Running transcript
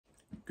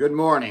Good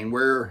morning.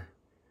 We're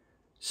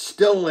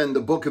still in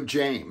the book of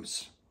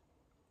James.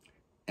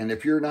 And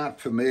if you're not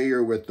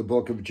familiar with the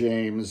book of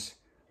James,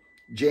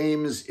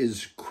 James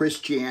is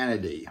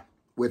Christianity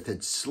with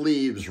its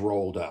sleeves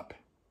rolled up.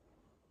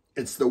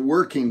 It's the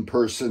working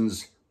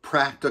person's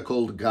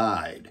practical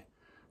guide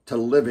to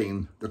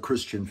living the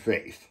Christian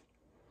faith.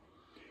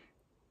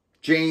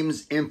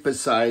 James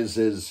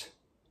emphasizes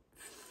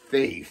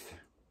faith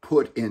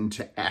put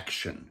into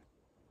action.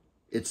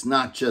 It's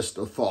not just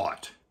a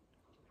thought.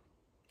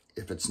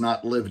 If it's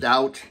not lived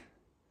out,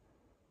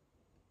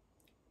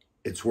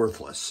 it's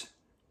worthless.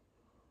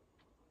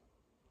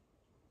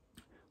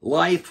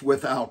 Life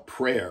without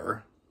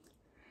prayer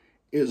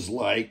is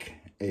like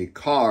a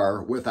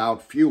car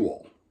without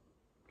fuel.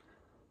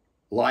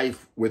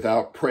 Life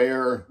without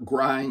prayer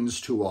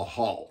grinds to a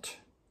halt,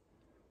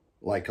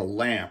 like a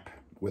lamp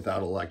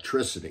without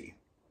electricity.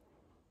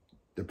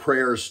 The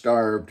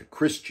prayer-starved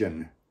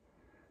Christian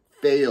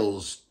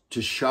fails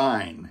to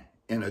shine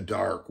in a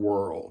dark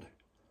world,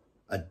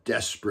 a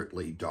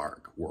desperately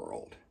dark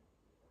world.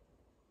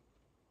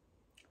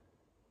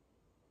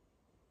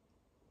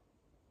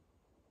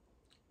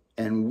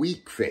 And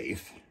weak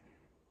faith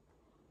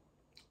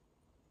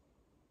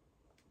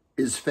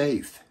is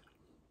faith.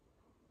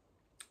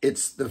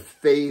 It's the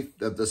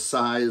faith of the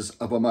size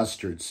of a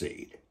mustard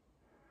seed.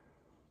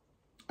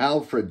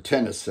 Alfred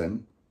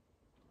Tennyson,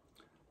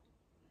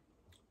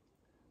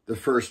 the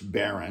first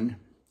Baron,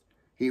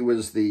 he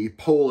was the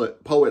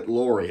poet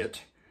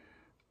laureate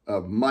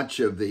of much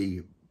of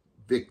the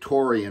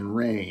Victorian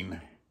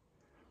reign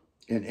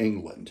in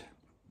England.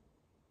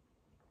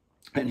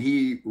 And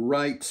he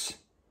writes,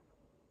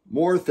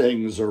 "More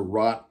things are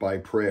wrought by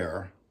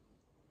prayer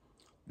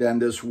than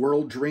this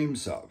world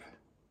dreams of.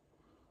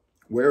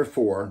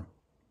 Wherefore,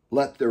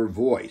 let their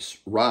voice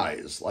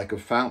rise like a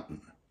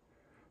fountain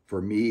for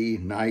me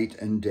night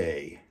and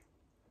day.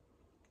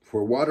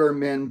 For what are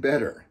men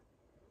better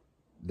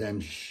than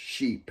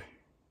sheep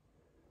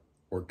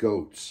or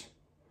goats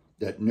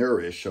that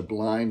nourish a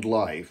blind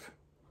life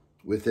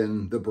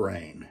within the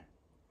brain?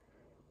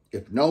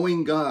 If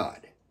knowing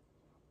God,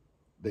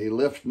 they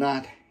lift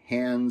not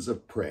hands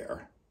of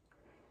prayer,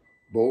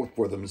 both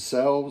for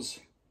themselves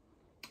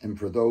and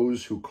for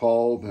those who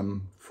call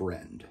them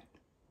friend.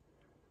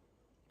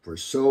 For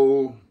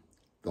so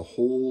the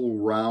whole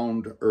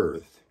round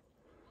earth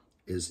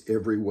is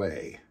every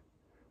way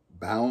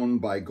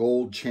bound by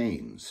gold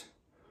chains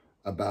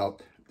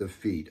about the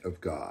feet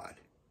of God."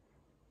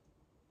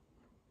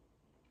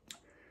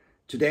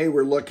 Today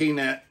we're looking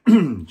at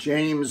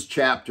James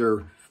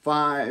chapter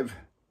 5,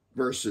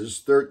 verses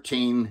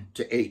 13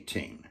 to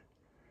 18,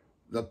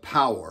 the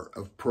power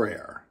of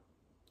prayer.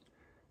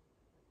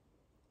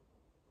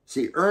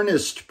 See,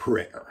 earnest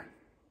prayer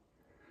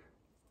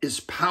is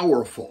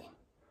powerful.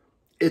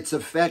 It's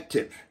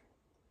effective.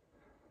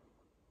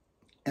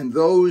 And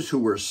those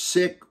who are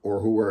sick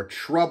or who are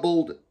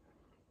troubled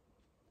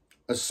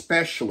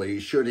especially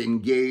should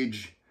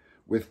engage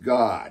with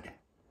God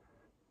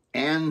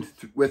and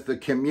with the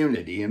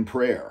community in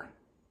prayer.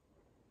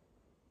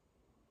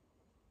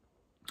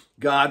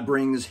 God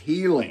brings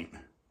healing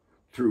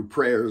through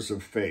prayers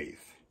of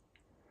faith.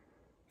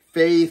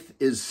 Faith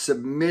is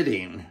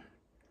submitting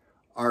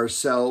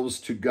ourselves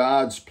to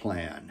God's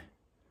plan,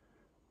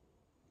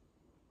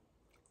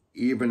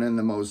 even in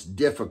the most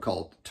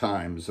difficult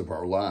times of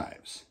our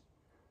lives.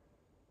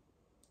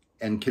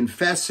 And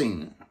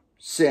confessing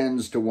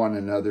sins to one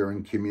another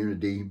in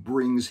community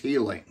brings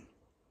healing.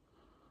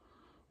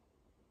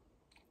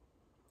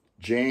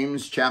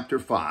 James chapter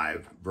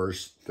 5,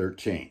 verse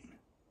 13.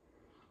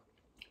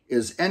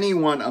 Is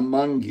anyone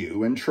among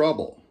you in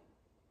trouble?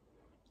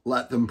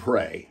 Let them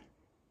pray.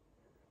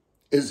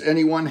 Is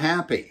anyone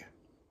happy?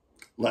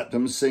 Let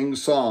them sing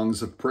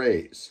songs of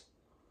praise.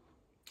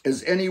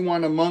 Is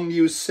anyone among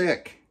you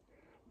sick?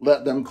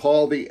 Let them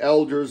call the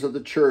elders of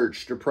the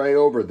church to pray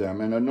over them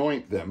and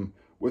anoint them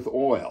with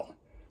oil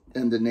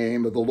in the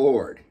name of the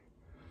Lord.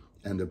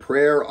 And the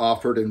prayer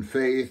offered in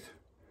faith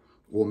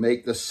will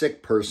make the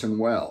sick person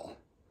well.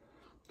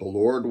 The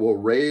Lord will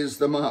raise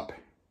them up.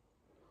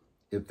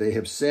 If they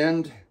have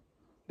sinned,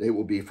 they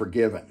will be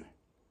forgiven.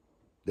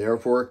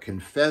 Therefore,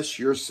 confess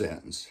your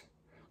sins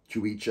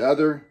to each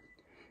other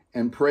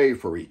and pray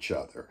for each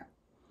other,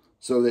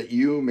 so that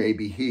you may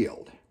be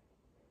healed.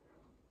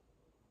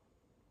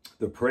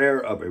 The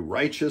prayer of a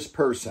righteous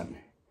person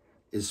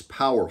is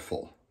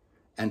powerful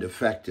and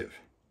effective.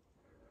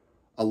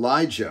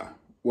 Elijah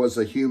was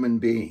a human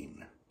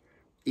being,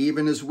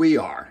 even as we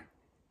are.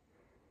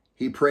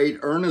 He prayed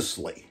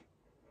earnestly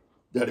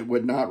that it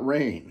would not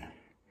rain,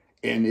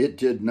 and it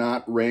did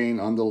not rain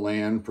on the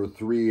land for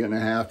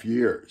 3.5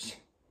 years.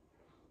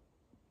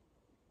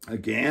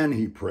 Again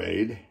he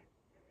prayed,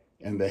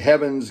 and the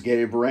heavens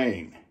gave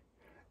rain,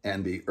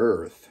 and the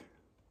earth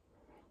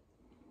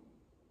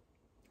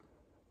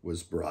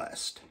was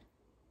blessed.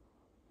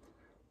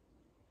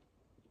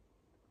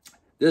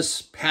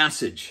 This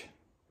passage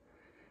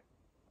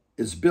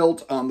is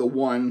built on the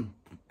one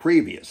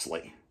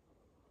previously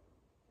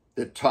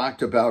that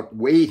talked about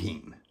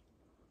waiting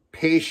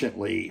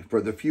patiently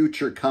for the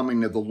future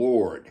coming of the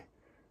Lord.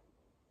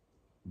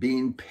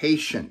 Being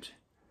patient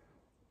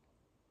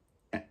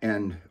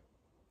and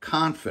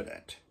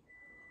confident.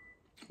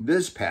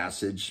 This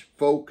passage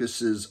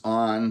focuses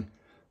on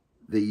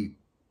the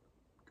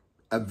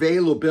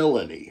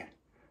availability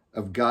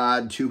of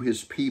God to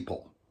his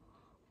people.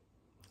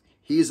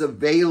 He's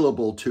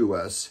available to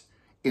us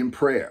in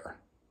prayer.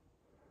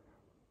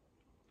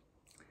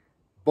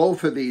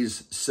 Both of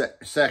these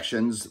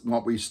sections,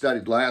 what we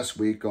studied last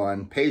week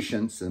on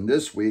patience and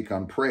this week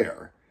on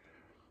prayer,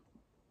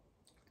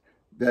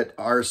 that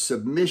our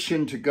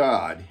submission to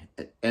God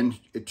and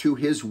to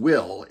his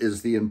will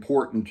is the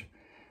important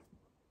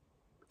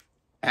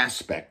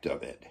aspect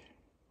of it.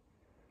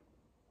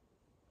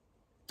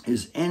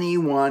 Is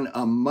anyone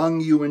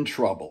among you in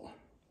trouble?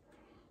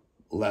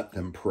 Let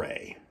them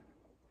pray.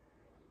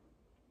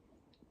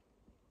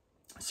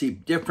 See,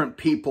 different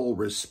people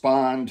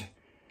respond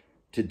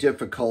to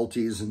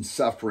difficulties and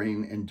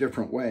suffering in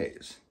different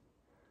ways.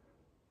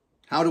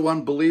 How do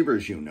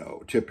unbelievers,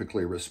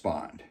 typically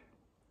respond?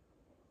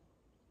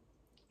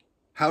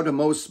 How do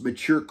most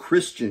mature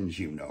Christians,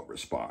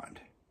 respond?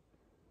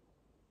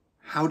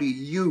 How do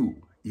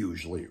you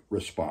usually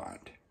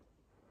respond?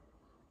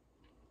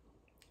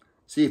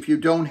 See, if you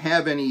don't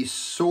have any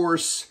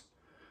source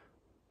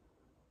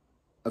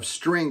of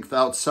strength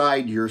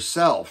outside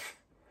yourself,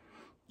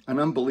 an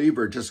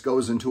unbeliever just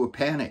goes into a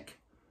panic.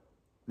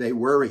 They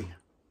worry.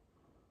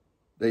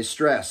 They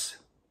stress.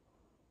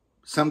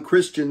 Some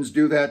Christians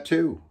do that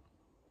too,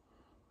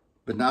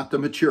 but not the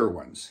mature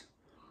ones.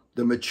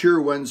 The mature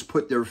ones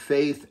put their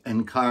faith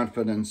and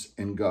confidence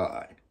in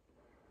God.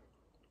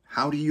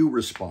 How do you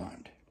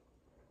respond?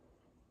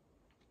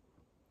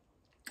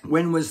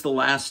 When was the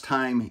last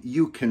time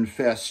you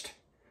confessed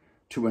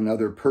to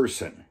another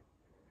person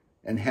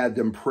and had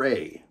them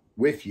pray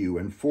with you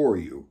and for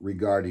you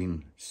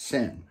regarding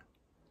sin?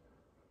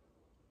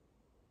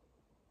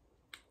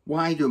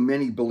 Why do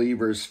many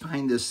believers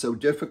find this so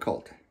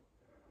difficult?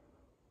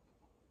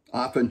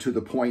 Often to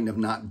the point of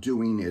not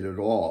doing it at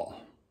all.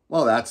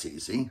 Well, that's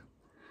easy.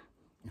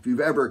 If you've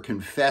ever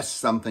confessed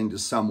something to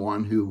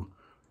someone who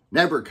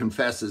never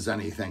confesses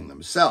anything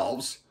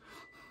themselves,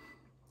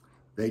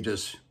 they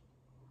just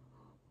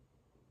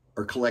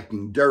are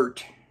collecting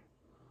dirt.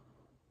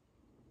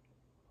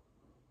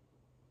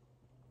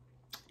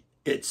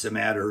 It's a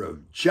matter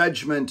of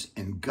judgment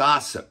and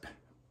gossip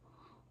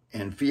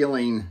and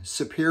feeling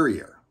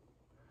superior.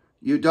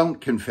 You don't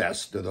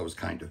confess to those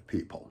kind of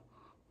people.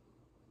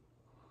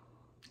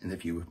 And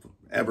if you've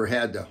ever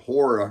had the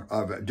horror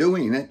of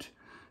doing it,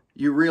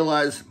 you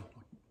realize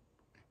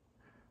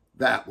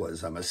that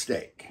was a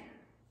mistake.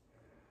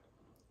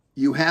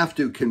 You have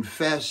to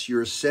confess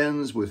your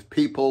sins with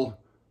people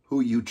who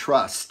you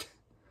trust.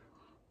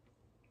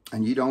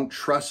 And you don't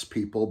trust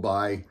people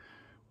by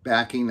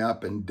backing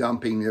up and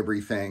dumping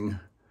everything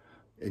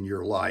in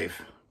your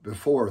life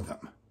before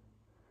them.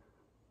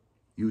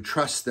 You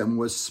trust them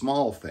with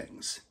small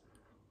things.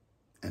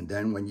 And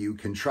then when you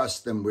can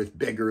trust them with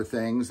bigger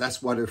things,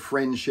 that's what a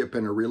friendship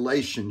and a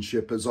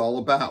relationship is all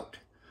about.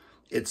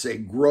 It's a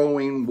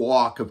growing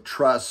walk of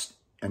trust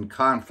and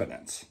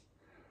confidence.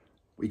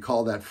 We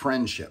call that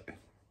friendship.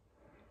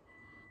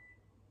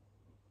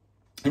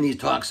 And he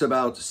talks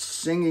about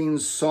singing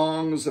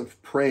songs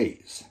of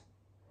praise.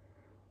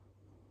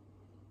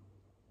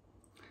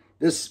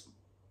 This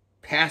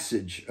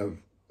passage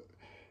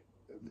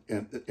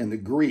in the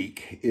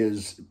Greek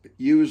is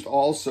used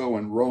also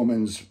in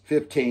Romans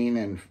 15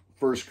 and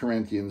 1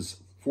 Corinthians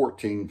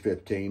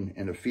 14:15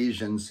 and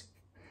Ephesians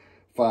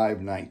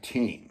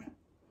 5:19.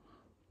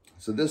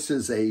 So this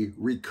is a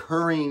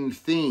recurring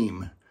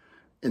theme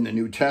in the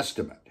New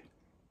Testament.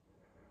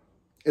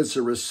 It's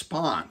a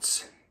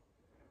response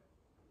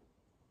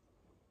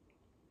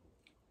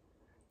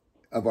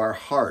of our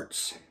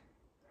hearts.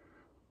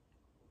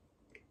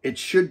 It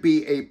should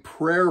be a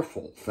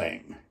prayerful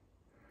thing,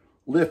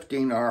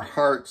 lifting our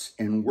hearts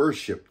in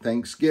worship,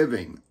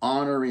 thanksgiving,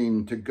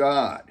 honoring to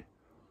God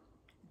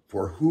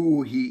for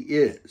who he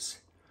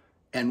is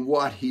and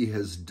what he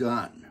has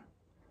done.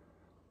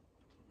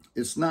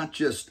 It's not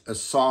just a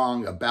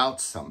song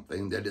about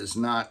something that is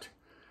not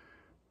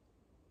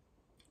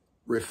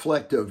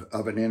reflective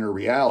of an inner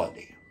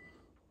reality.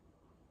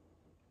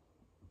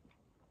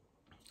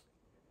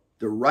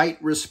 The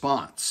right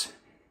response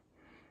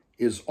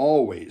is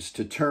always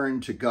to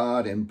turn to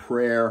God in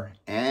prayer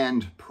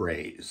and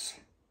praise.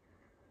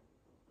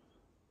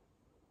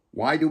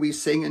 Why do we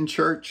sing in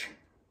church?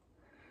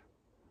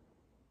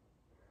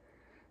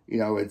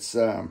 It's,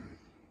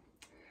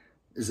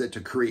 is it to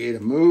create a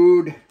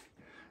mood?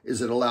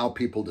 Is it allow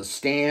people to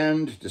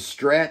stand, to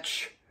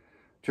stretch,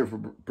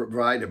 to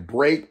provide a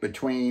break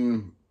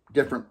between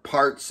different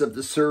parts of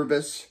the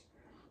service?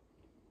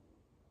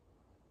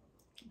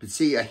 But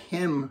see, a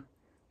hymn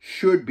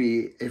should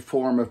be a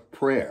form of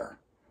prayer.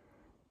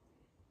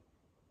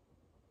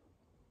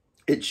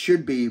 It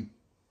should be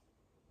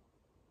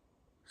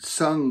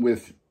sung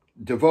with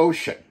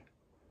devotion.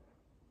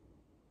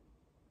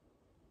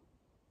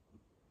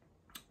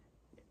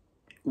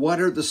 What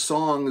are the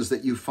songs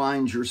that you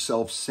find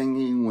yourself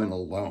singing when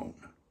alone,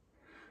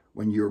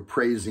 when you're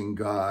praising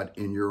God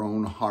in your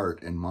own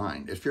heart and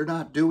mind? If you're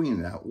not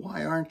doing that,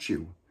 why aren't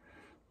you?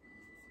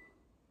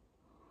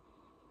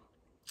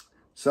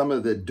 Some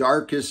of the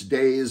darkest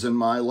days in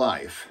my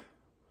life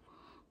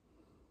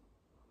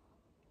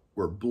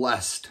were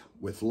blessed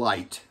with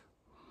light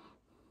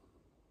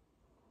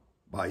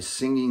by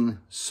singing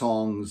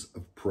songs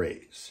of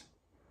praise.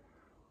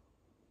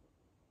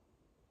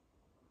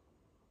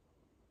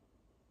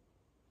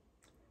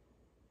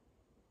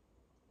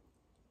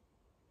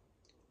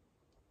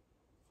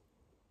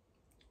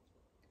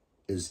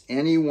 Is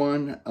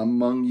anyone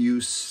among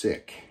you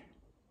sick?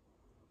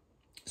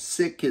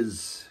 Sick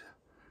is,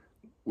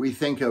 we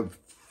think of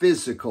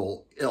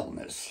physical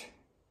illness.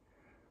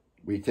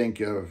 We think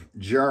of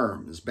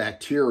germs,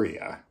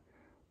 bacteria,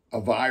 a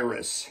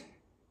virus.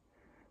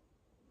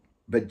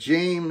 But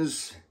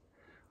James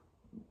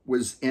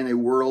was in a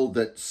world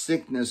that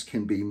sickness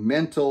can be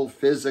mental,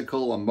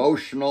 physical,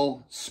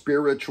 emotional,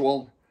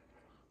 spiritual.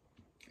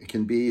 It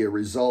can be a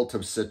result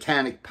of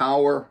satanic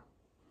power.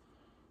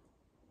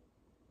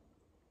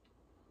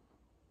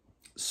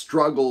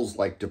 Struggles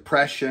like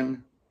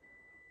depression,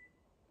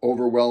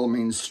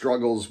 overwhelming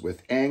struggles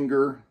with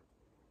anger,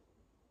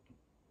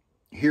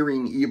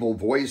 hearing evil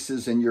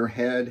voices in your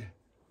head.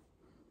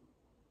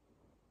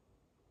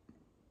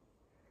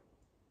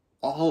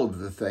 All of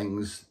the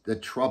things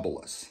that trouble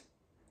us.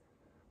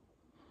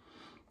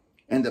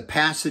 And the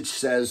passage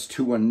says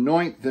to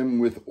anoint them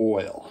with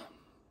oil.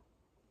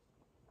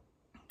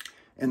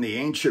 In the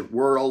ancient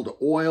world,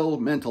 oil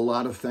meant a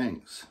lot of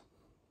things.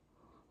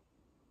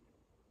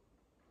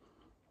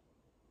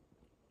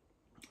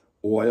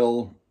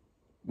 Oil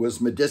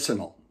was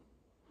medicinal.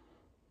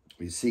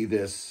 We see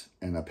this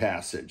in a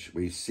passage.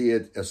 We see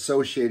it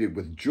associated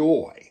with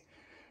joy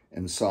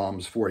in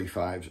Psalms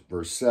 45,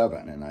 verse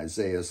 7, and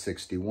Isaiah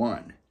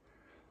 61.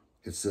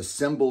 It's a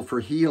symbol for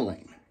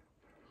healing.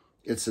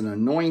 It's an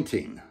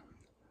anointing,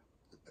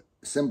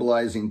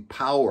 symbolizing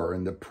power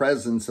and the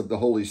presence of the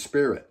Holy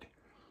Spirit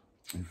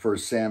in 1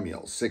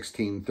 Samuel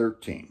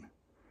 16:13.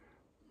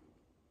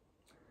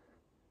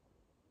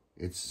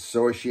 It's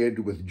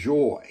associated with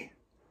joy.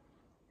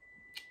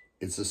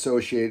 It's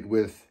associated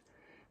with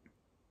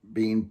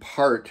being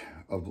part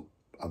of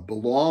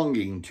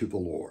belonging to the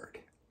Lord.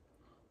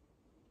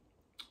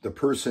 The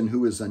person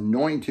who is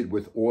anointed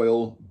with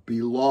oil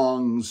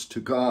belongs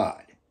to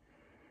God,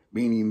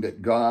 meaning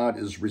that God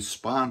is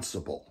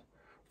responsible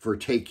for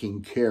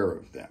taking care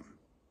of them.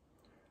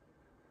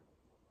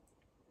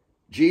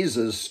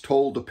 Jesus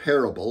told a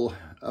parable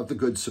of the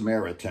Good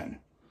Samaritan.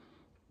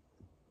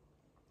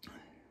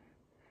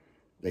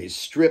 They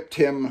stripped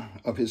him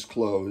of his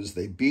clothes,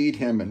 they beat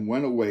him and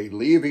went away,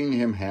 leaving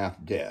him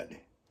half dead.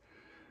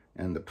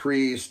 And the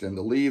priest and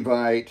the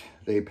Levite,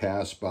 they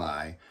passed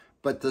by.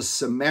 But the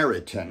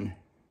Samaritan,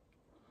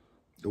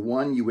 the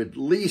one you would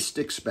least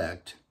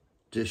expect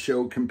to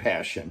show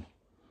compassion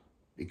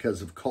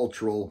because of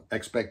cultural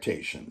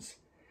expectations,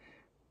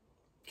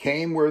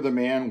 came where the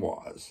man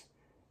was,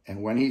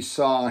 and when he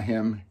saw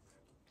him,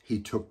 he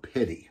took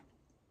pity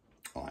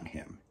on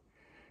him.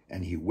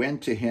 And he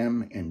went to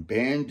him and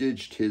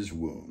bandaged his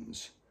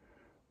wounds,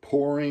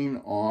 pouring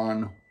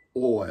on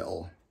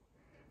oil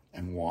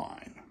and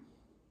wine.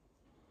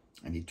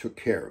 And he took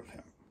care of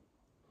him.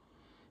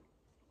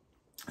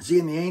 See,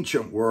 in the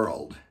ancient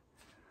world,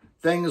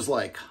 things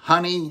like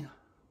honey,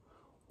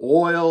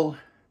 oil,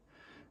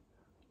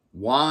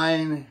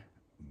 wine,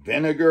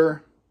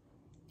 vinegar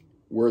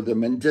were the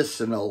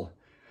medicinal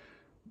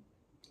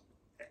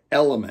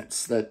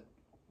elements that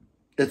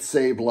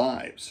saved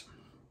lives.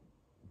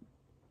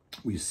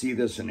 We see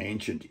this in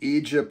ancient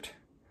Egypt.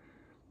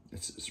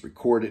 This is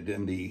recorded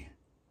in the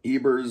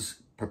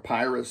Ebers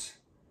Papyrus,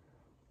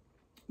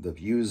 of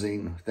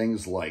using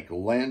things like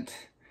lint,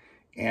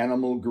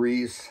 animal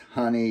grease,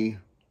 honey,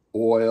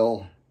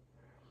 oil,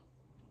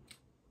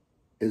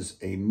 is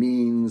a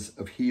means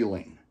of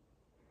healing.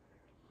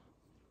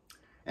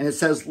 And it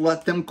says,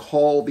 let them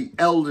call the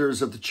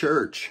elders of the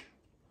church.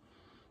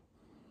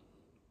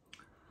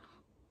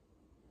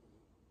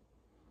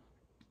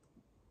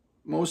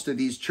 Most of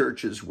these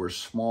churches were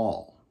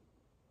small,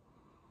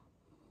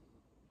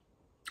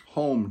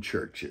 home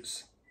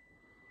churches.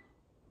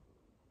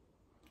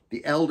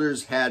 The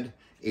elders had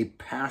a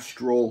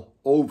pastoral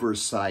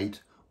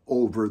oversight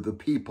over the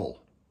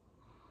people.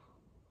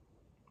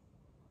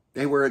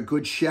 They were a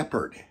good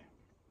shepherd.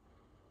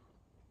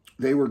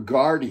 They were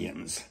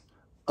guardians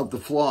of the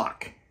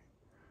flock.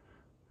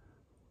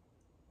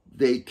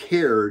 They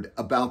cared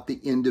about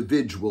the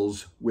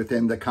individuals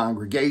within the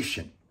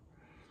congregation.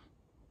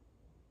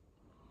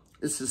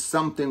 This is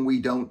something we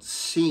don't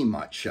see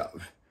much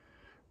of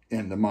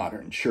in the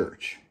modern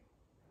church.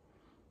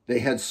 They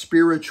had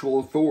spiritual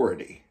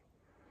authority,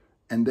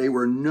 and they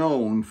were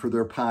known for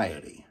their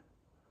piety.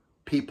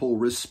 People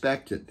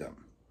respected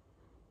them.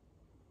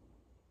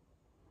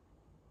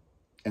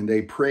 And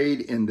they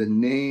prayed in the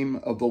name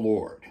of the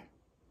Lord.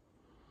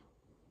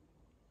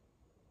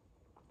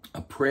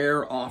 A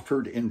prayer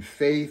offered in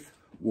faith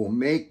will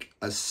make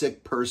a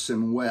sick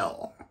person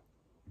well.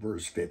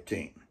 Verse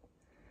 15.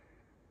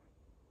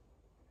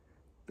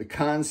 The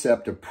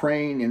concept of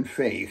praying in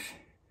faith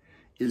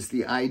is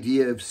the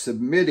idea of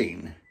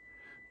submitting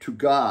to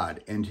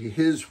God and to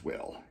his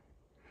will.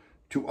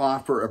 To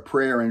offer a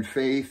prayer in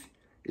faith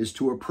is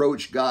to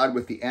approach God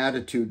with the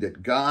attitude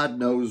that God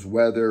knows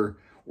whether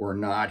or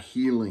not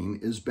healing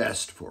is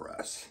best for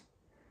us.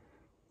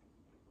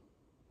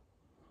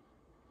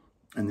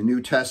 In the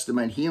New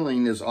Testament,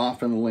 healing is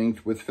often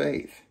linked with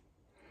faith.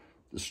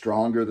 The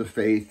stronger the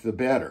faith, the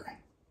better.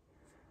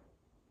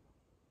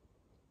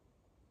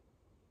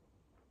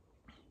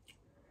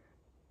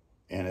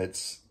 And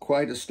it's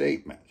quite a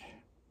statement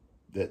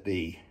that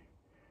the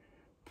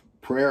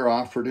prayer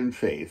offered in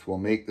faith will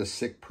make the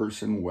sick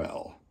person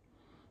well,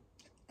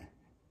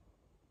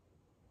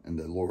 and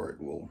the Lord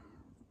will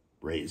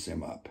raise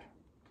him up.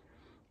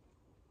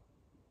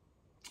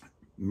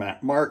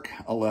 Mark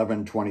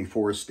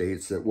 11:24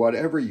 states that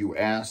whatever you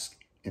ask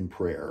in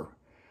prayer,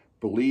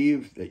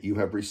 believe that you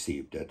have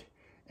received it,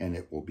 and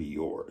it will be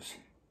yours.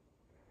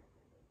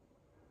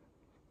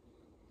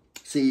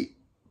 See,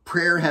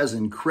 prayer has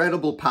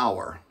incredible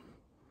power,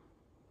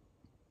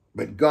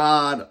 but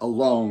God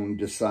alone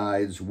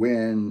decides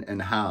when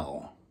and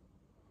how.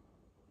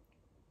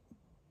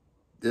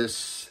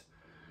 This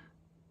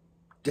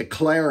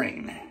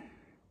declaring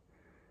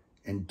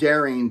and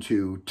daring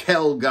to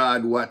tell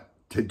God what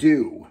to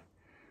do,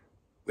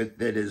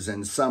 that is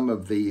in some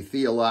of the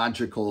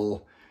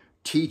theological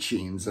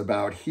teachings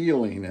about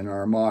healing in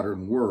our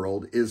modern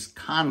world, is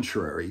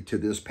contrary to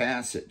this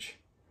passage.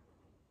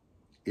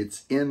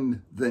 It's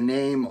in the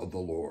name of the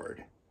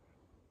Lord.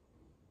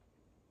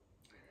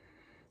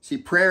 See,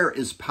 prayer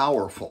is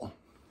powerful,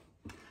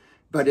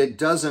 but it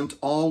doesn't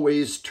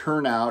always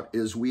turn out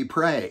as we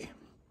pray.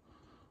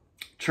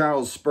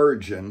 Charles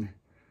Spurgeon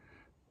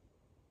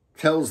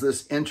tells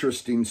this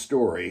interesting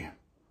story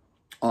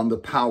on the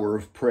power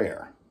of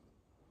prayer.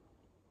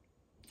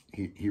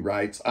 He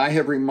writes, "I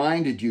have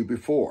reminded you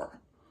before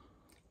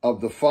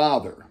of the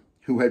father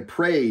who had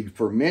prayed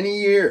for many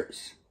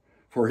years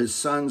for his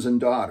sons and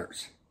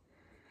daughters,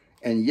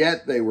 and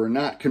yet they were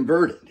not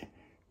converted,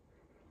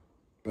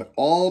 but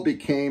all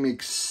became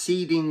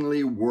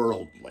exceedingly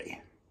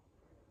worldly.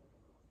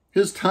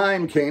 His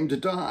time came to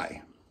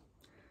die.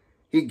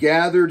 He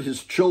gathered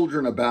his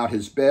children about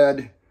his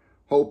bed,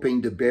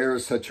 hoping to bear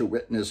such a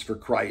witness for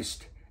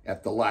Christ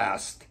at the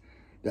last,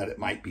 that it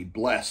might be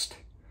blessed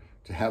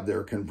to have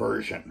their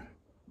conversion.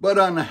 But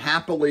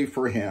unhappily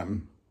for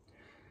him,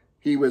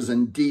 he was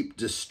in deep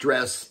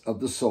distress of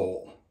the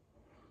soul.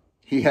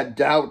 He had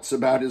doubts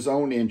about his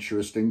own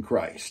interest in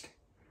Christ.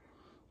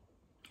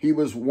 He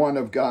was one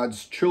of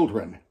God's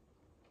children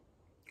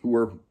who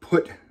were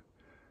put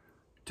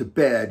to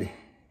bed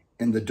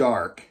in the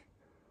dark,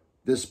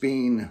 this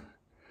being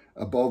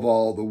above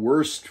all the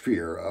worst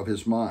fear of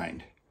his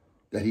mind,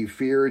 that he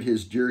feared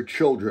his dear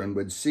children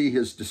would see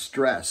his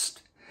distress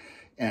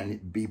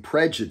and be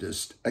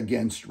prejudiced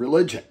against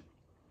religion.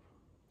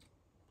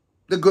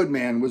 The good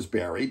man was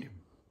buried,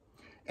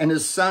 and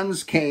his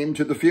sons came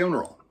to the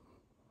funeral.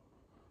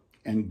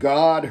 And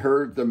God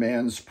heard the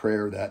man's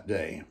prayer that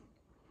day.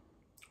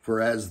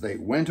 For as they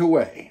went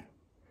away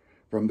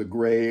from the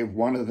grave,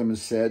 one of them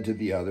said to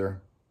the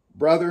other,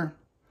 'Brother,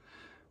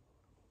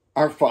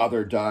 our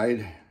father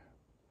died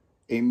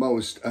a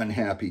most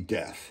unhappy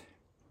death.'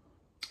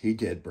 'He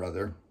did,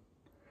 brother.'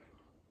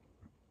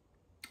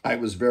 I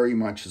was very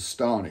much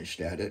astonished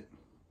at it,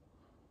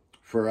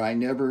 for I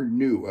never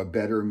knew a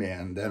better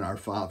man than our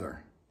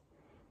father.'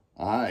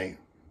 'Aye,'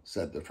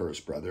 said the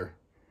first brother,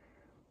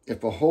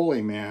 'if a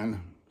holy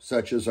man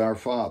such as our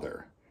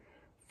father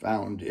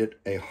found it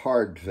a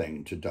hard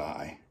thing to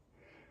die,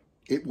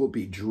 it will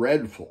be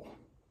dreadful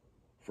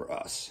for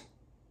us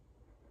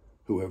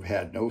who have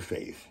had no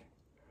faith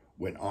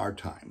when our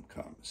time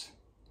comes.'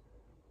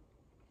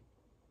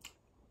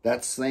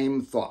 That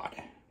same thought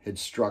had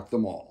struck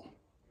them all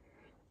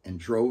and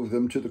drove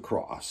them to the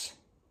cross.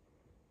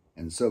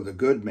 And so the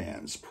good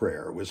man's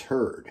prayer was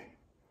heard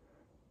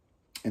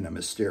in a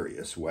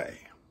mysterious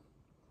way.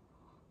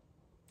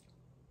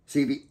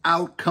 See, the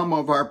outcome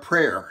of our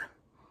prayer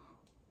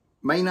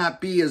may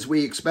not be as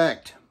we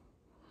expect,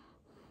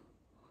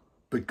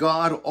 but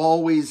God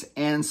always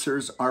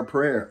answers our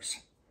prayers.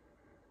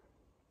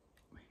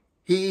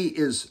 He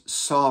is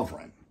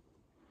sovereign.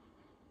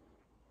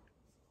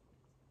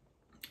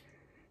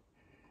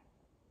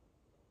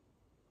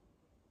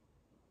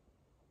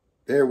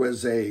 There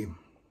was a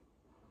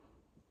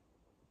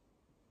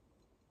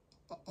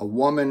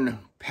woman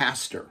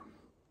pastor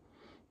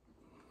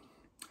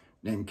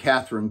named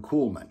Catherine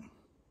Kuhlman.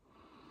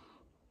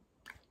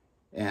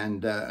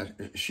 And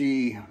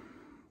she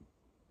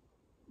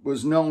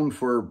was known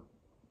for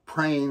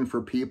praying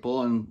for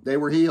people and they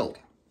were healed.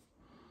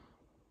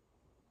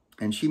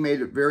 And she made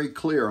it very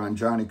clear on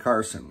Johnny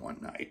Carson one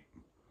night.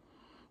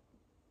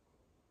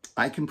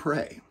 I can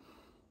pray,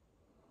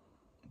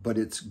 but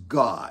it's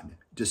God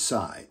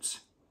decides.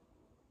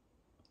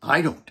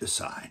 I don't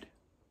decide.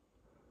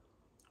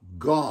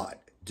 God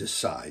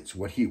decides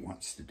what he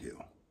wants to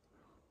do.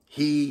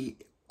 He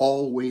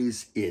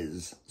always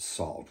is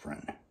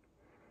sovereign.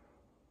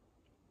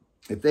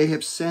 If they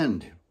have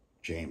sinned,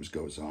 James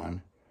goes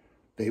on,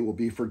 they will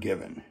be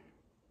forgiven.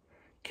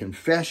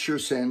 Confess your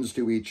sins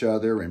to each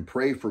other and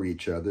pray for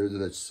each other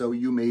that so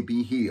you may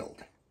be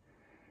healed.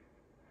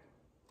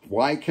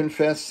 Why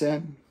confess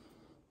sin?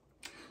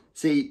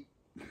 See,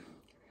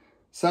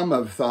 some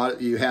have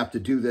thought you have to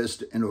do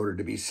this in order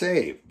to be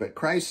saved, but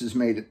Christ has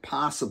made it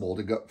possible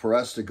for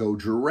us to go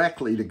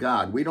directly to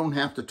God. We don't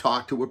have to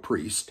talk to a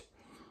priest.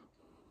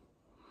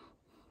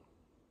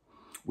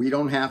 We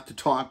don't have to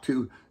talk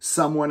to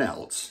someone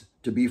else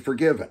to be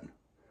forgiven.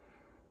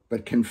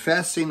 But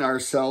confessing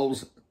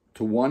ourselves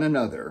to one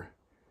another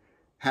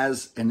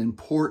has an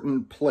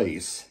important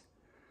place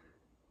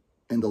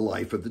in the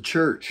life of the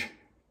church.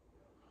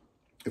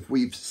 If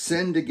we've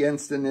sinned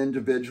against an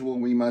individual,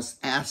 we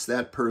must ask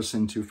that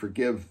person to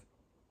forgive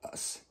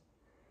us.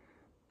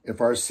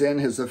 If our sin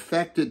has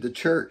affected the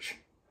church,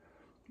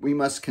 we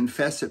must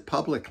confess it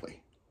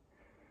publicly.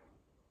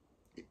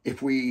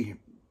 If we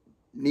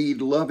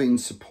need loving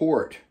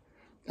support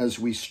as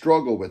we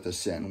struggle with a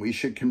sin, we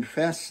should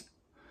confess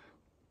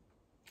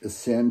the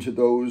sin to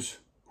those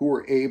who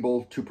are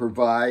able to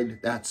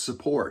provide that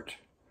support.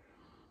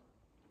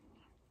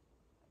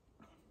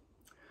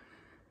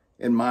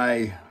 In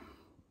my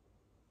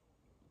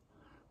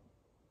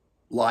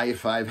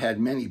life, I've had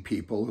many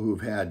people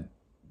who've had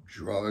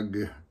drug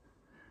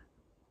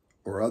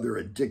or other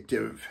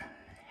addictive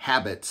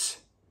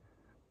habits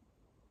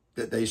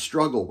that they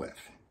struggle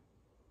with.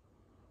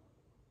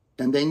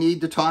 And they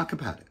need to talk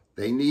about it.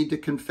 They need to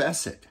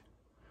confess it.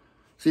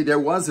 See, there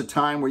was a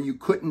time where you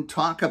couldn't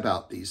talk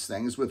about these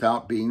things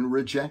without being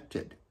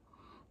rejected.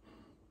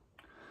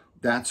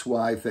 That's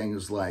why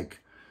things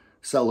like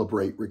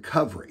Celebrate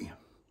Recovery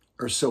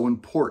are so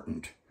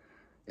important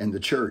in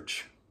the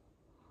church.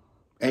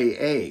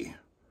 AA,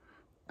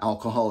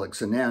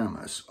 Alcoholics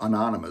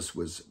Anonymous,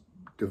 was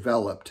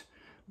developed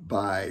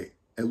by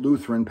a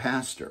Lutheran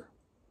pastor.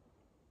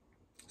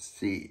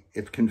 See,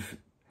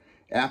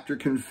 after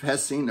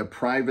confessing a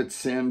private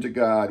sin to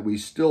God, we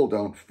still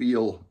don't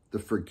feel the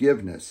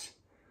forgiveness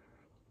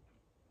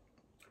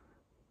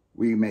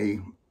we may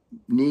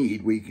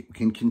need, we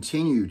can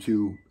continue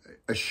to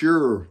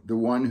assure the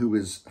one who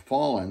is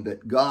fallen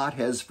that God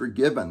has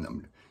forgiven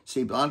them.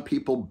 See, a lot of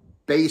people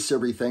base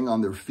everything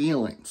on their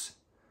feelings.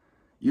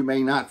 You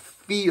may not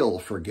feel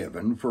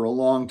forgiven for a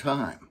long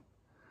time,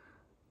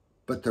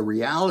 but the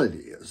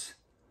reality is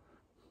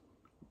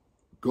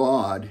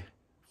God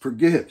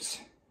forgives.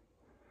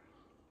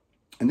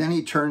 And then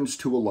he turns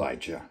to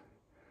Elijah.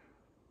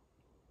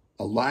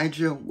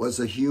 Elijah was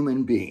a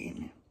human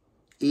being,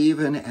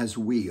 even as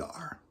we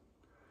are.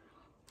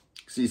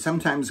 See,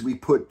 sometimes we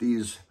put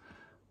these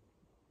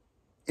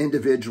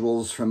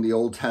individuals from the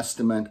Old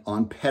Testament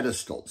on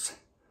pedestals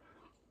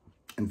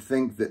and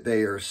think that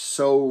they are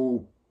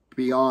so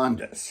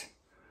beyond us.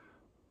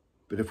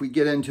 But if we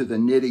get into the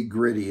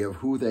nitty-gritty of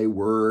who they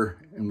were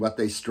and what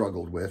they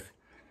struggled with,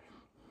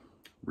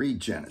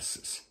 read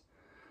Genesis.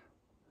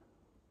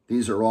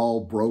 These are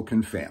all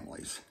broken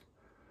families,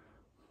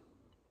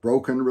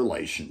 broken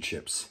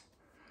relationships.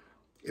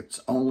 It's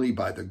only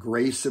by the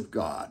grace of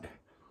God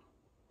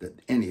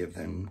that any of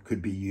them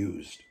could be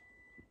used.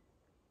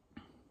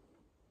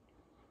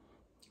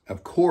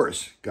 Of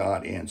course,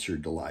 God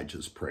answered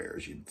Elijah's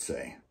prayers, you'd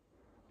say.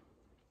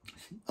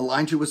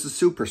 Elijah was a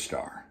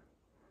superstar,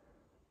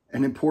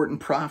 an important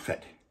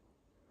prophet,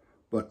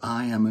 but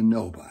I am a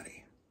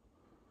nobody.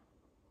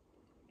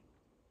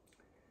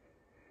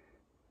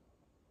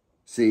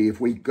 See,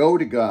 if we go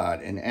to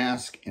God and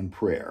ask in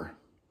prayer,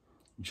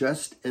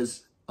 just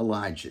as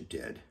Elijah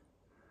did,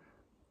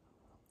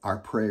 our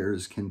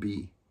prayers can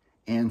be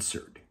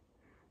answered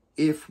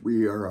if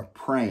we are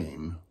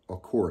praying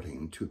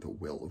according to the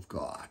will of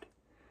God.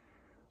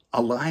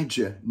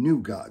 Elijah knew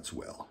God's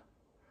will.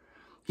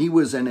 He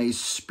was in a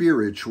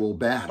spiritual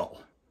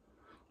battle.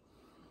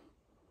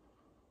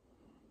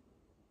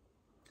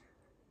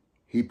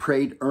 He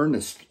prayed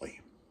earnestly.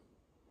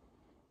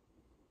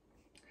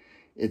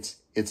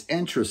 It's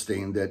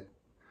interesting that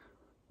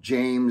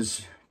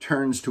James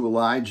turns to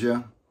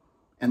Elijah,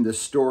 and the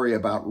story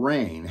about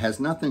rain has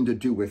nothing to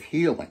do with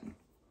healing,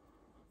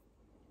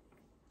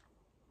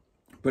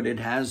 but it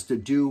has to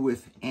do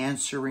with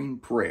answering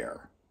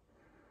prayer.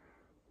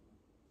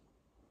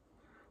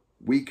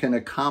 We can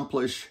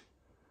accomplish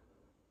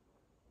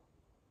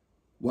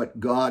what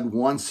God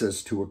wants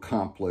us to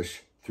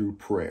accomplish through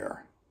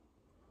prayer.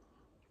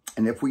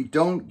 And if we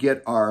don't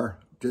get our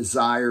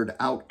desired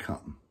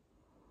outcome,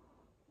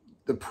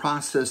 the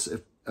process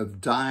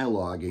of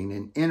dialoguing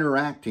and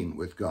interacting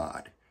with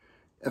God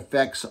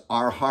affects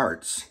our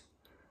hearts.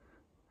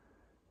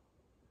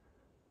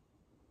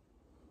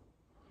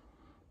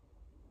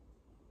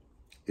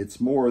 It's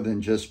more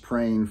than just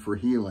praying for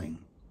healing.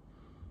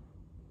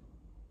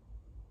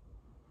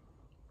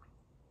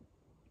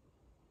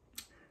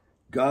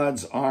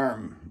 God's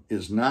arm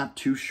is not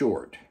too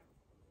short,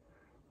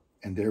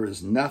 and there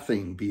is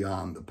nothing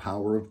beyond the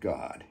power of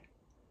God.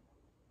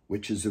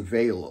 which is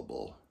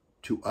available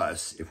to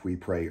us if we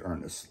pray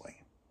earnestly.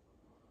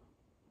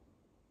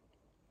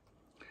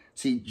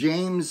 See,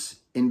 James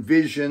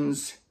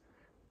envisions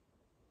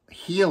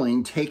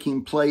healing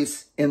taking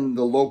place in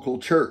the local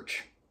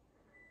church.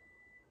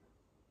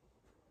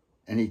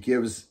 And he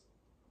gives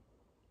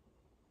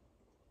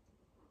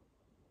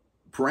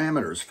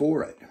parameters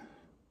for it.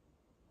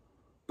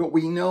 But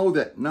we know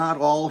that not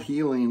all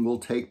healing will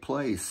take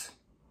place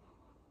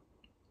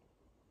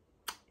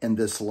in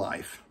this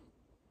life.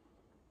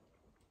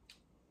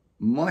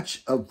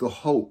 Much of the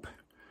hope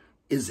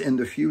is in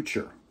the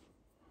future,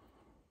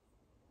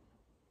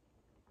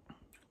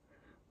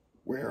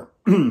 where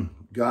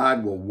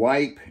God will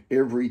wipe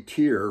every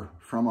tear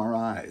from our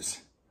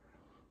eyes.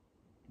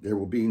 There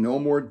will be no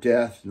more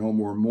death, no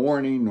more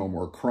mourning, no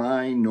more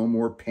crying, no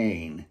more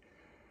pain.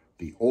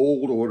 The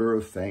old order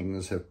of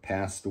things have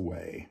passed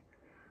away.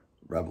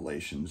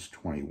 Revelations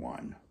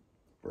 21,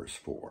 verse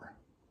 4.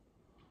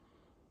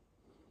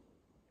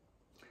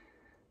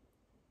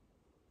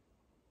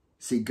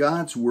 See,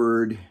 God's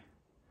word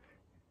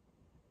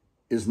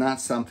is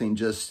not something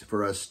just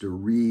for us to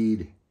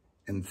read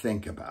and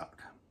think about.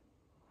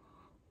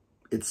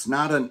 It's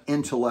not an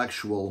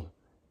intellectual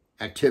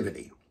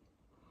activity.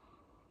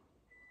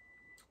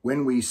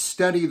 When we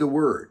study the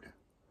word,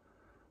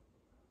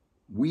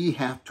 we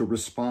have to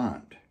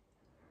respond.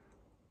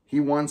 He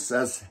wants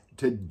us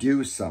to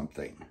do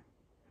something.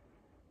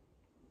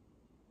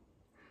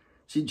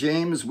 See,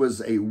 James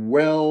was a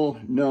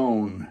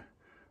well-known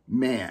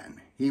man.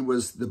 He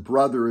was the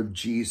brother of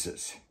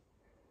Jesus,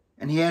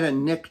 and he had a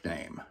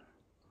nickname.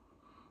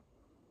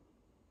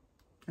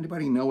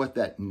 Anybody know what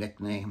that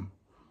nickname?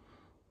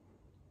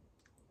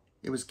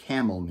 It was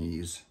Camel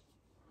Knees,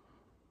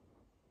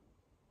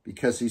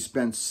 because he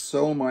spent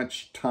so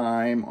much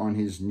time on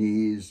his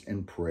knees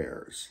in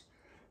prayers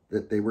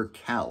that they were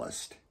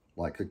calloused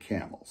like a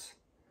camel's.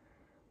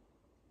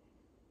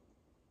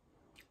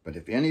 But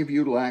if any of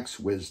you lacks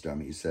wisdom,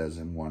 he says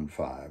in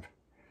 1:5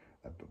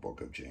 of the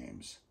book of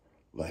James,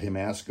 let him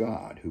ask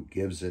God, who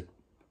gives it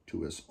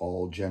to us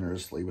all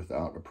generously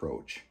without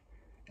reproach,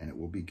 and it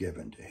will be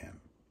given to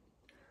him.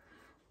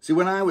 See,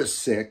 when I was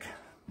sick,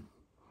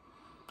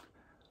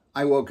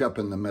 I woke up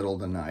in the middle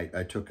of the night.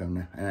 I took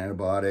an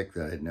antibiotic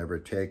that I'd never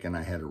taken.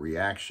 I had a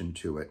reaction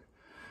to it.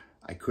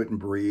 I couldn't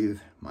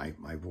breathe. My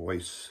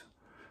voice,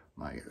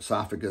 my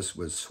esophagus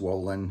was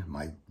swollen.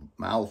 My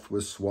mouth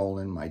was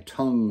swollen. My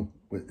tongue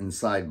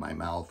inside my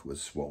mouth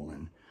was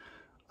swollen.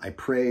 I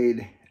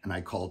prayed and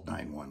I called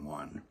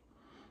 911.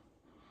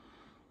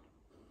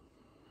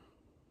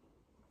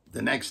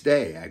 The next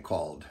day I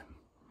called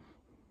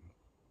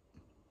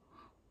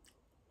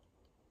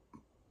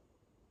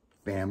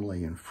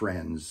family and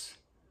friends.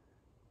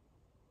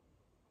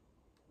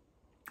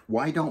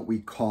 Why don't we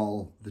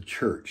call the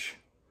church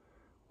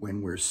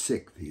when we're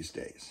sick these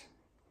days?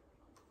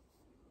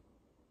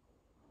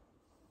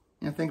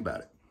 Think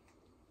about it.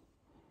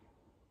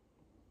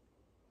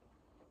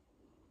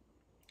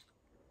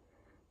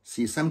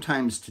 See,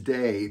 sometimes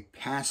today,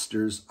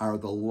 pastors are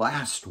the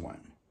last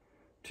one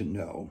to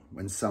know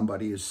when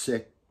somebody is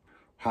sick,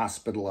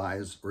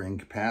 hospitalized, or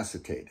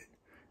incapacitated.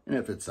 And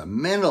if it's a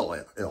mental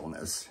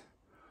illness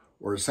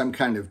or some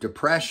kind of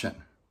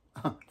depression,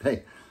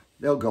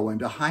 they'll go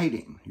into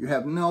hiding. You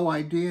have no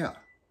idea.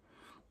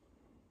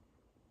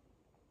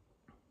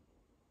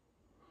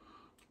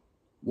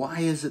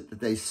 Why is it that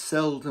they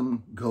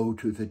seldom go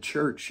to the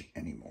church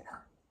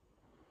anymore?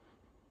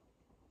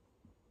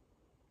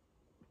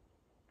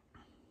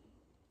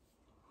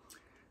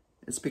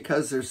 It's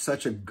because there's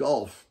such a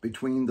gulf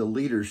between the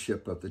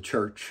leadership of the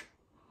church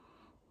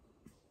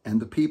and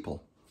the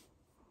people.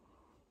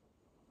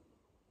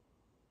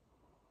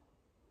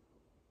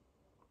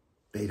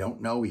 They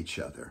don't know each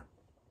other.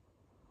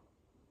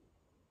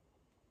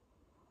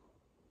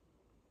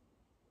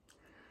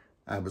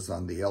 I was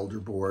on the elder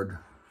board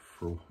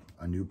for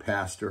a new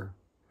pastor,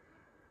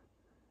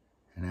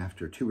 and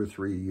after 2 or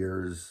 3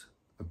 years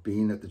of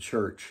being at the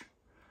church,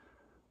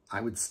 I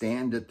would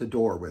stand at the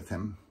door with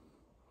him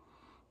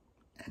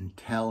and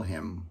tell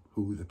him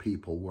who the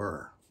people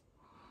were.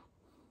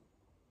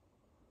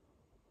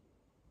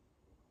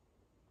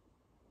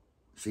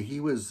 See, he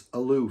was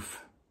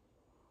aloof.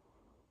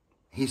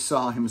 He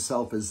saw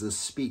himself as a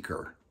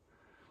speaker.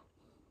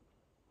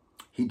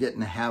 He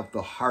didn't have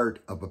the heart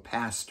of a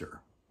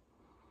pastor.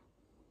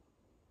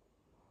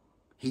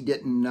 He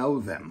didn't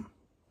know them.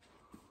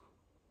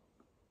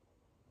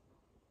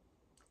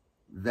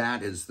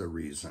 That is the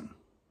reason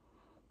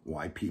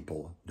why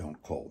people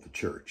don't call the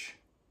church.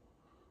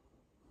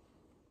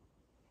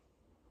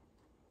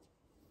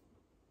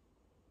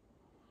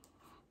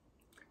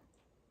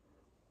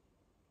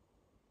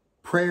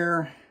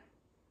 Prayer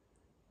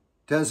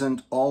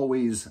doesn't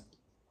always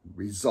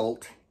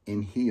result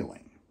in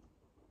healing.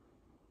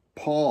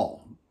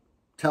 Paul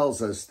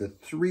tells us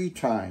that 3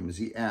 times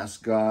he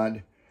asked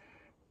God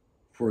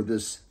for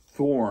this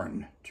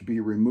thorn to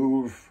be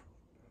removed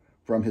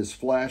from his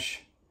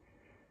flesh,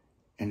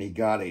 and he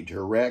got a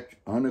direct,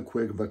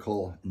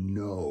 unequivocal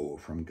no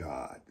from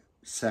God.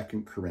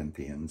 2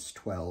 Corinthians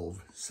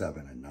 12,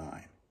 7 and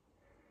 9.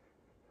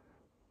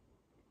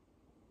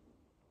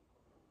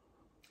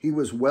 He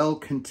was well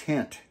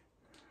content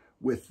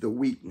with the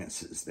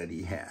weaknesses that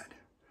he had.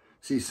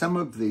 See, some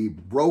of the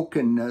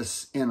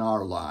brokenness in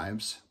our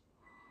lives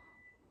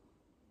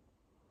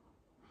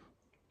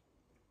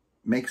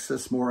makes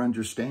us more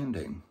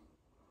understanding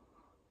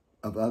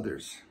of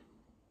others.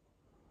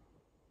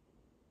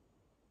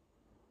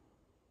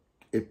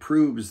 It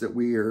proves that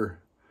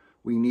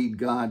we need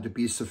God to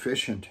be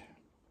sufficient.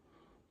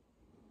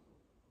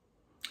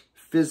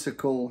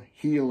 Physical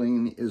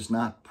healing is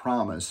not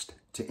promised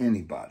to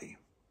anybody.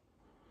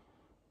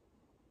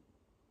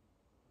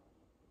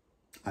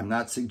 I'm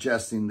not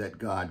suggesting that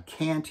God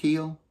can't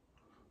heal.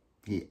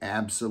 He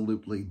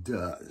absolutely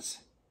does.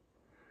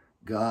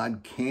 God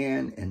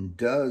can and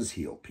does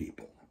heal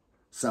people,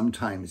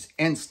 sometimes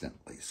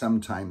instantly,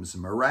 sometimes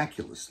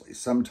miraculously,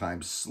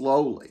 sometimes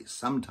slowly,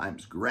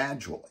 sometimes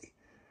gradually.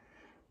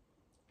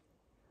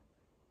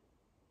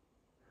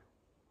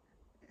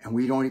 And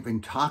we don't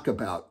even talk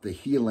about the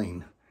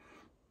healing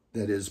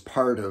that is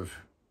part of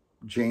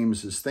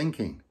James's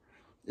thinking.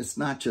 It's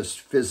not just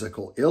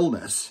physical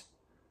illness.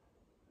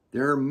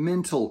 There are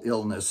mental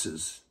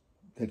illnesses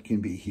that can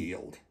be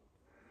healed.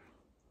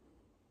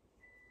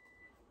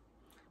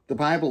 The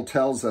Bible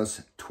tells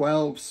us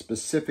 12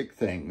 specific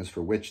things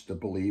for which the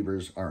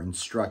believers are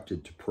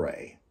instructed to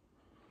pray.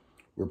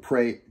 We're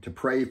to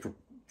pray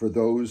for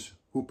those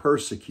who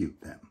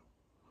persecute them.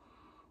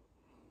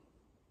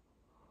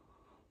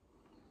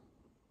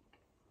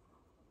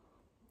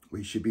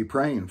 We should be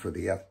praying for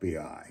the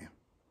FBI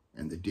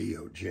and the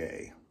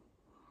DOJ.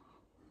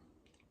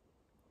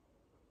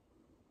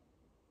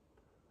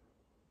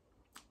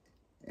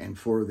 And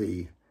for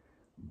the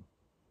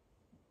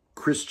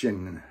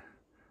Christians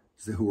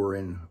who are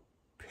in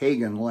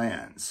pagan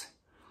lands,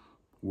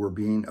 who are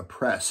being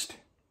oppressed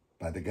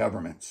by the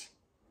governments.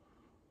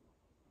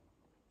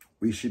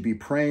 We should be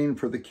praying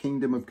for the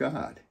kingdom of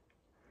God.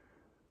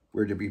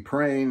 We're to be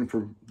praying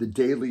for the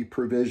daily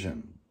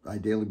provision, thy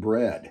daily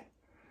bread.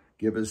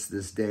 Give us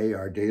this day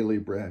our daily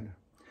bread.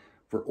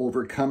 For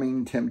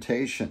overcoming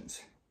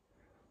temptations,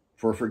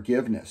 for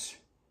forgiveness.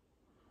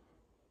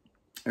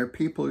 There are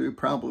people you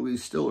probably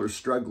still are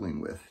struggling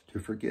with to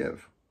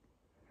forgive.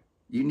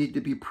 You need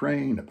to be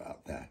praying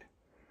about that.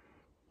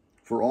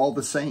 For all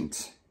the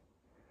saints,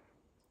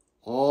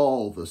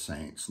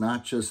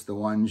 not just the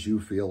ones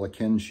you feel a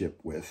kinship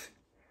with.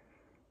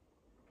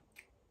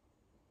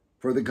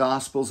 For the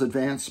gospel's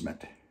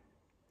advancement,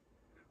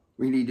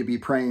 we need to be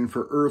praying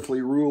for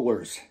earthly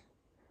rulers,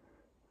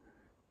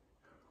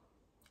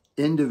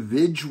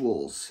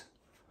 individuals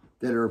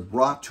that are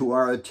brought to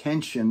our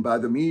attention by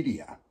the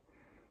media,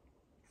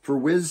 for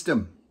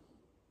wisdom,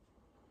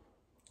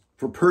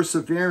 for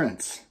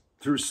perseverance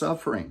through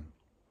suffering,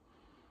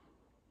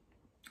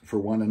 for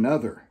one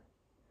another,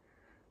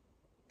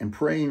 and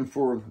praying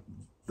for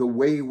the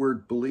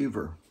wayward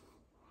believer.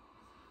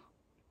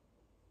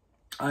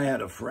 I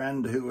had a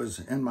friend who was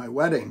in my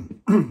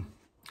wedding,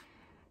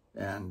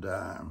 and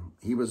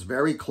he was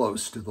very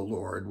close to the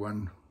Lord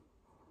when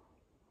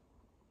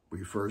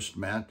we first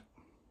met.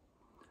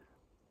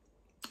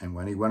 And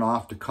when he went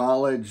off to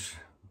college,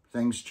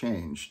 things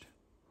changed.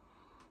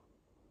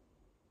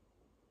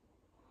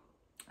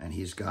 And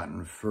he's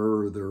gotten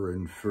further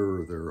and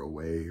further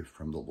away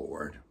from the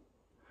Lord.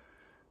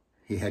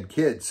 He had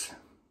kids.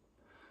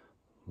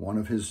 One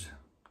of his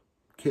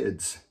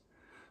kids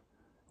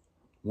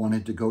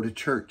wanted to go to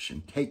church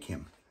and take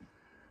him.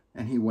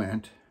 And he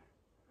went,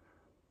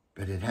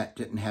 but it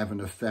didn't have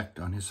an effect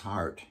on his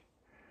heart.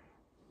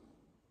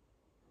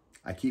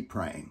 I keep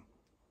praying.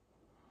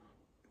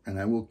 And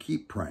I will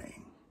keep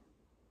praying.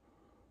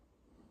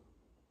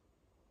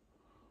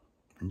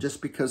 And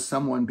just because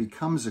someone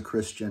becomes a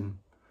Christian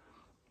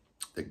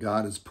that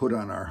God has put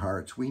on our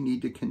hearts, we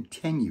need to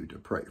continue to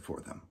pray for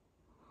them.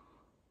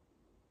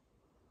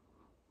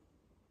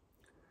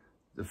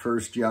 The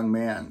first young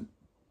man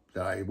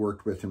that I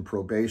worked with in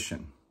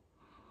probation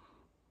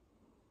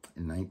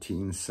in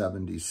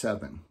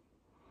 1977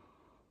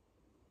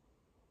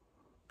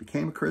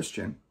 became a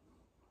Christian.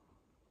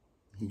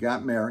 He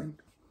got married.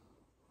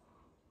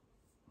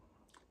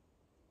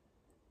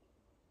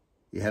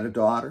 He had a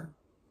daughter.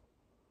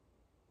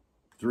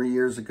 3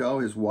 years ago,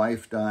 his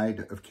wife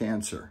died of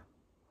cancer,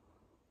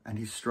 and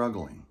he's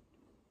struggling.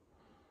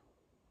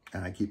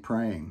 And I keep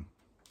praying.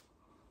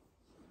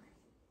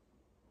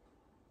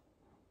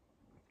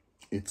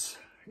 It's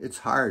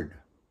hard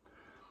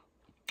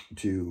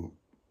to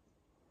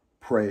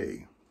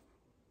pray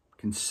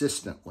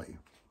consistently.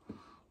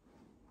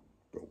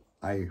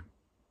 I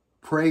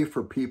pray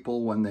for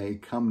people when they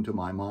come to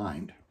my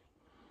mind.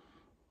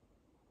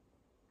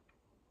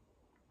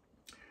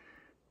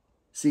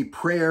 See,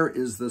 prayer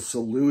is the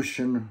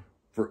solution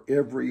for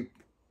every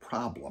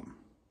problem.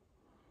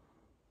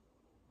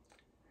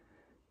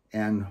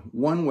 And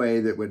one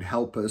way that would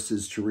help us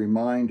is to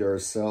remind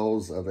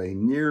ourselves of a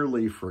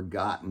nearly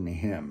forgotten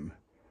hymn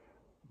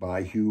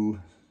by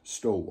Hugh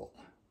Stowell.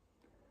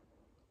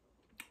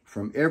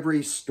 from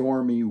every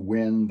stormy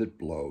wind that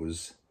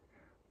blows,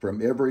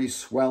 from every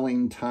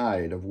swelling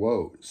tide of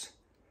woes.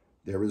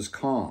 There is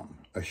calm,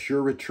 a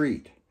sure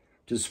retreat,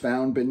 'tis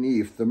found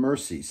beneath the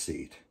mercy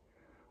seat.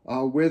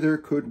 Ah, whither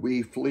could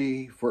we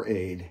flee for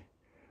aid,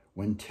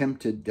 when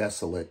tempted,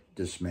 desolate,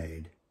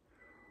 dismayed?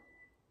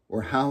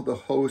 Or how the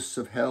hosts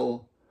of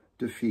hell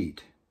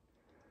defeat,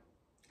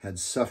 had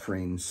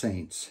suffering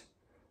saints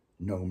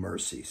no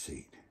mercy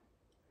seat.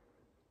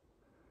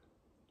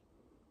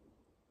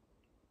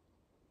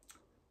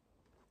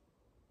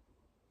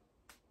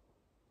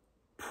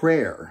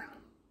 Prayer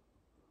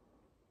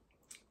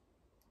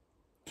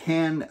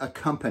can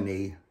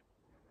accompany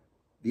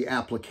the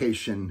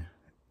application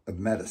of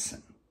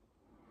medicine,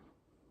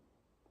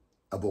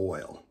 of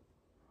oil.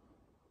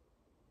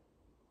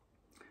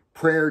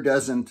 Prayer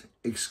doesn't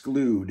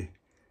exclude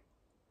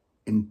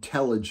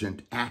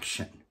intelligent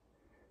action.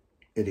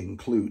 It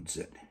includes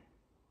it.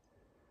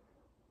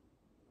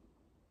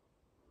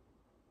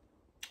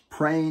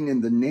 Praying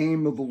in the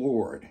name of the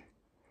Lord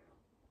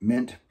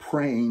meant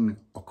praying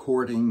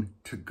according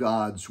to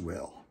God's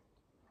will.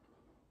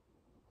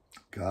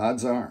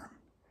 God's arm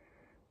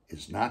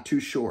is not too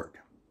short,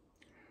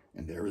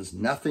 and there is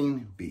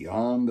nothing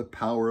beyond the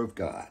power of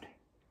God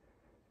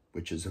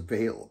which is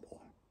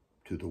available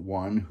to the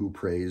one who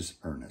prays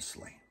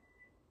earnestly.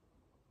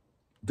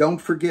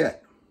 Don't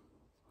forget,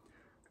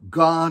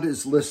 God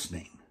is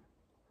listening.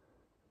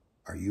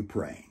 Are you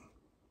praying?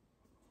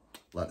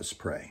 Let us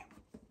pray.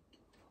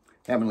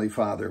 Heavenly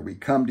Father, we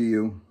come to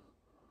you.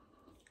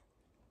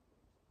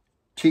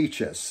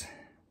 Teach us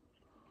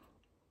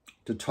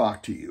to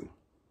talk to you.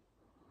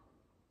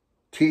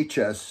 Teach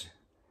us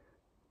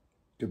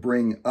to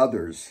bring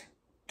others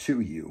to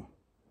you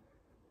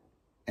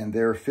and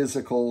their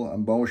physical,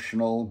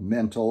 emotional,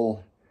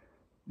 mental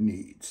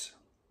needs.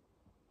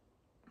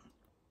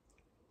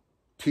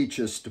 Teach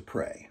us to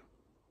pray.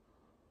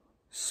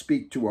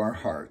 Speak to our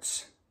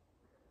hearts.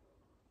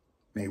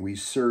 May we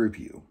serve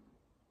you.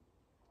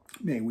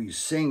 May we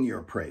sing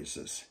your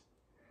praises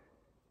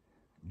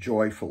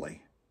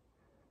joyfully,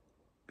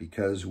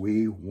 because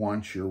we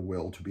want your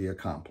will to be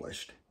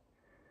accomplished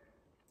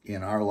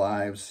in our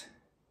lives,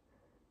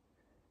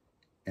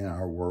 in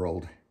our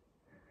world,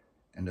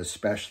 and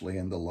especially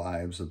in the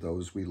lives of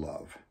those we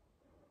love.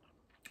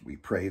 We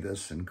pray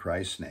this in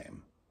Christ's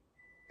name.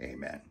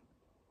 Amen.